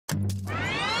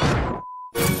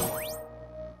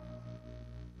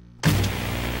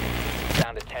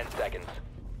Down to 10 seconds.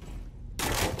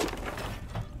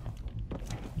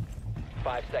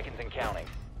 5 seconds and counting.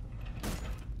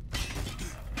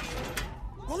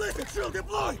 Ballistic shield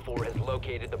deployed! 4 has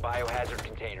located the biohazard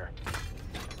container.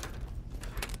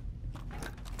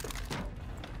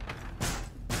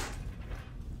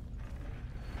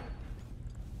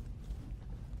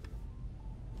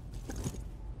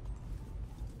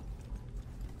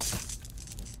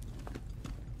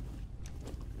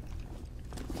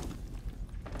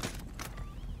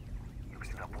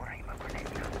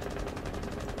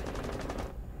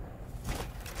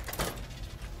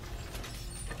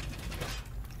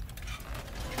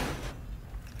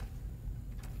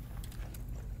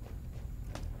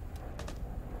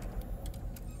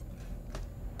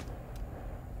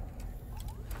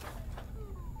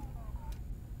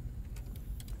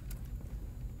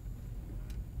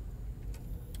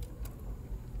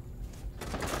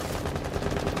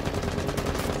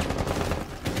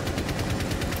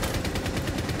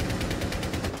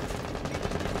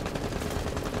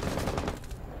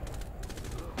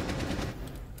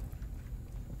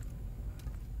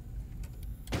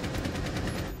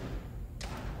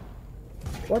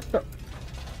 What the?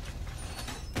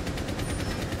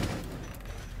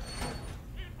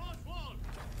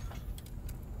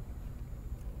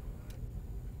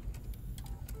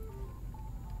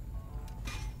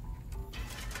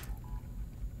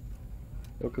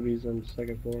 Okabe's on the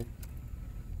second floor.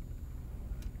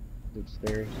 It's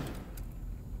stairs.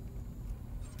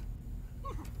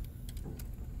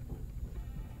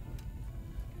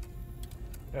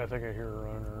 Yeah, I think I hear her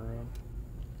running around.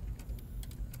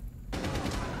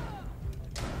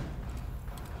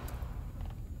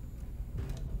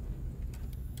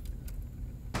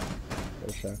 Got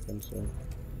a shotgun, so.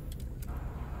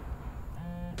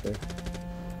 Okay.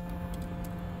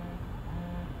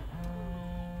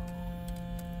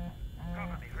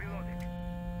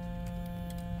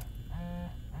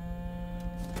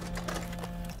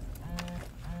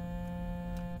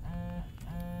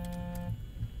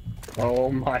 Oh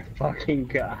my fucking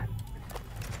god.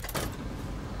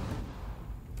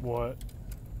 What?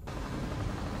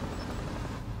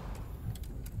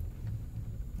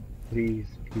 Please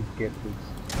get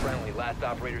this. Friendly, last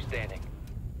operator standing.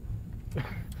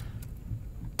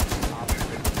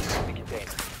 Operator in the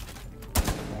container.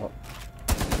 Oh.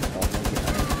 Oh my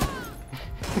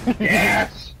god.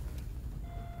 Yes!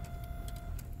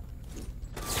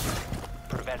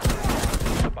 Prevent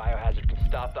the biohazard can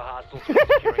stop the hostiles from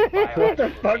securing the biohazard What the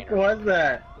fuck container. was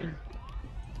that?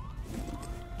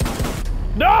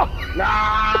 No! No!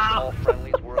 All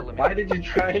friendlies were eliminated. Why did you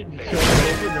try and kill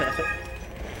over that?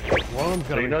 One of them's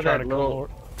gonna you be know trying that to little-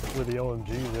 come over with the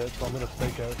LMG, that, so I'm gonna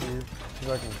stake out here. See if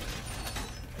I can.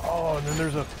 Oh, and then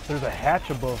there's a hatch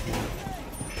above me.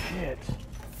 Shit.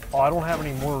 Oh, I don't have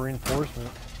any more reinforcement.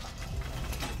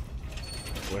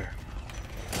 Where?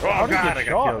 How Oh did you god, get I shot?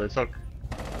 got killed. It's okay.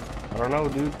 I don't know,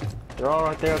 dude. They're all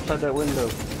right there outside that window. Or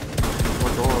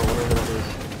door, or whatever that is.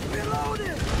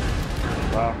 Reloaded!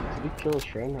 Wow. Did he kill his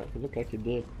friend? It looked like he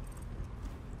did.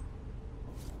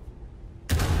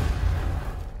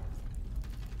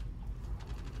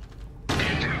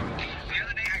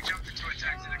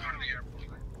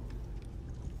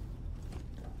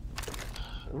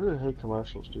 I really hate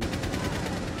commercials, dude.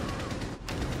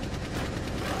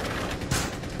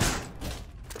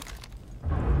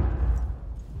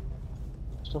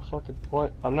 What's the fucking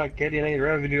point? I'm not getting any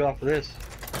revenue off of this.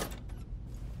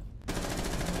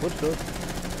 What's up?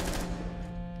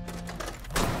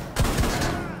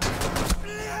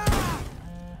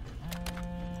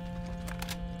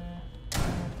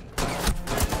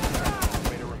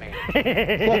 Operator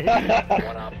remaining.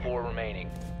 1 op 4 remaining.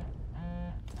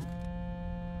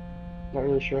 Not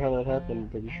really sure how that happened,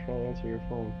 but you should probably answer your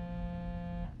phone.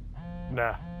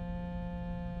 Nah.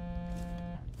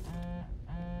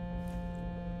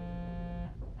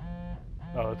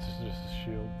 Oh, it's just a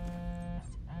shield.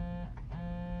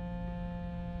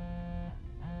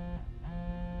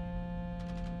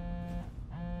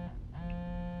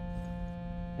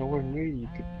 Nowhere near you.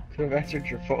 Could have answered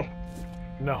your phone.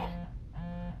 No.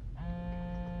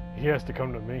 He has to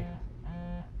come to me.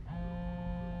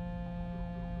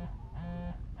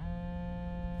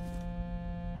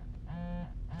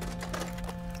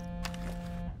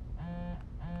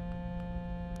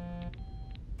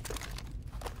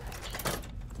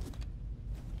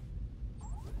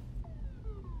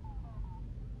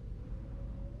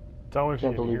 Tell me if you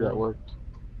Can't can believe hear that me. worked.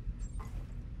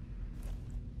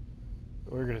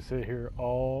 We're gonna sit here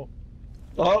all.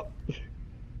 Oh!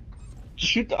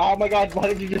 Shoot the. Oh my god! Why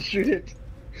didn't you just shoot it?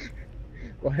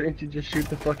 Why didn't you just shoot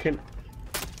the fucking?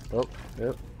 Oh,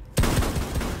 yep.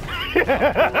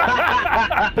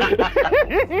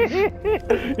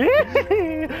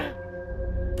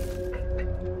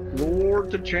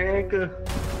 Lord Tachanka.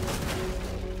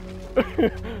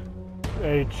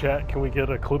 Hey, chat, can we get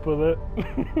a clip of that?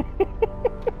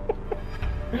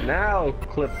 Now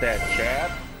clip that,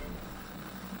 chat.